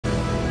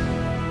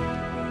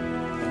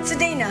Si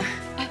Dana.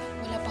 Ay,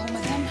 wala pa akong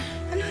madam.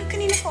 Ano,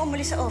 kanina pa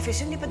umalis sa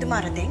office, hindi pa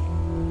dumarating?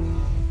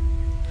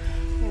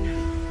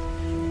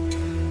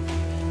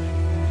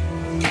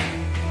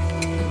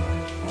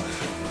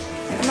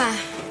 Ma.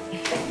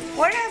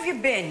 Where have you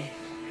been?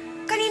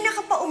 Kanina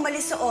ka pa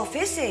umalis sa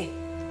office eh.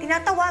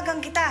 Tinatawagan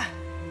kita.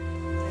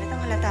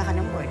 Halatang halata ka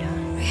ng board, ha?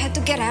 I had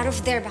to get out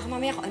of there. Baka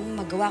mamaya kung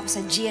anong magawa ko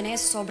sa Gia na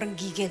yan, sobrang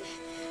gigil.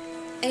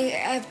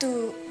 I have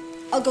to...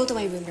 I'll go to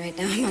my room right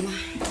now, Mama.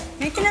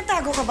 May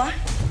tinatago ka ba?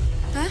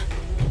 Ha?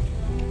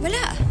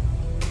 Wala.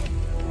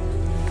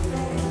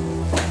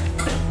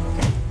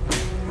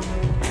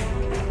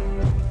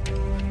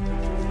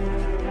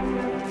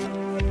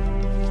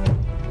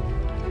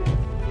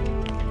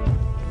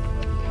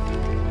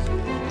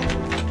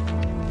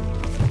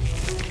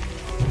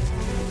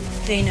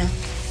 Dana.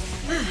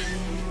 Ma,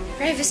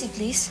 privacy,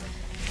 please.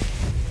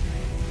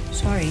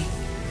 Sorry.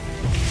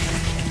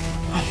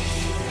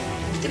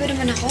 Di ba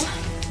naman ako?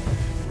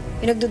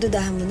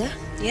 Pinagdududahan mo na?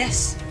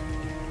 Yes.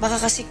 Baka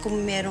kasi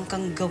kung meron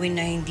kang gawin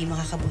na hindi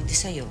makakabuti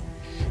sa'yo,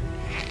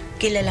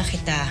 kilala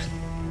kita.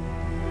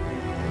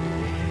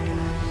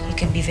 You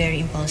can be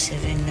very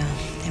impulsive and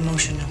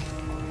emotional.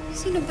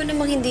 Sino ba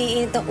namang hindi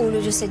iinit ang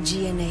ulo dyan sa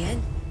Gia na yan?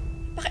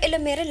 Baka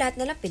ilamere lahat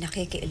na lang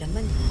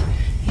pinakikialaman.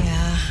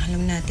 Yeah,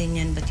 alam natin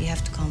yan, but you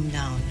have to calm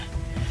down.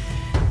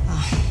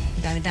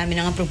 Dami-dami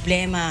na nga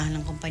problema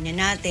ng kumpanya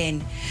natin.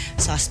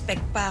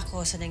 Suspect pa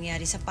ako sa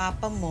nangyari sa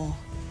papa mo.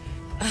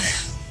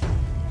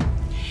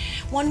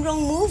 One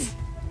wrong move.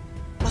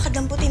 Baka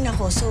damputin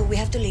ako, so we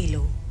have to lay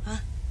low.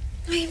 Ha?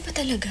 Ngayon pa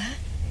talaga?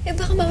 Eh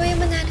baka mamaya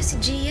manalo si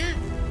Gia.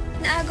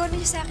 Naagaw na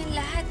niya sa akin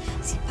lahat.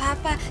 Si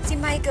Papa, si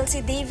Michael, si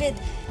David.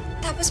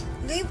 Tapos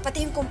ngayon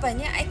pati yung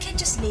kumpanya, I can't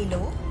just lay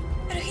low.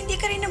 Pero hindi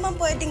ka rin naman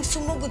pwedeng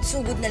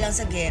sumugod-sugod na lang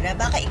sa gera.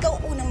 Baka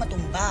ikaw unang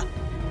matumba.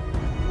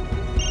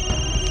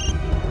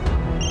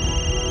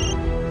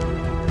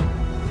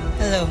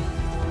 Hello.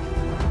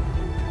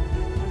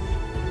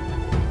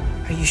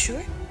 Are you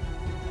sure?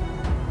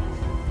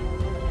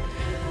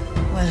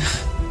 Well,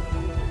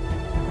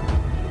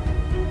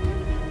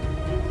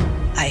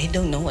 I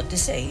don't know what to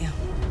say.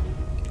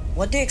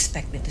 What do you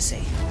expect me to say?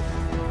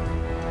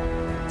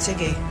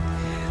 Sige,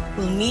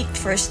 we'll meet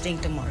first thing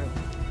tomorrow.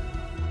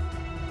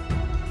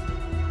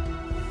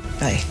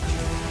 Bye.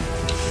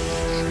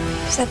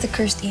 Is that the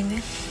cursed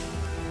email?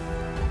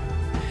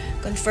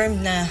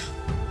 Confirmed na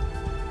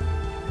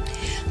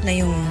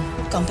yung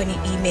company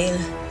email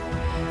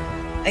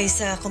ay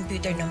sa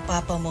computer ng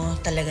papa mo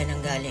talaga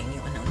nang galing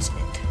yung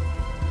announcement.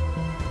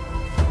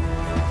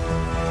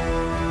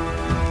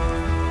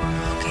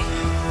 Okay.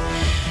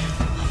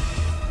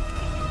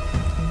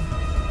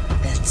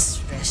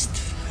 Let's rest.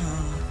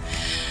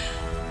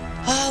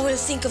 We'll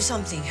think of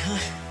something,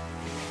 huh?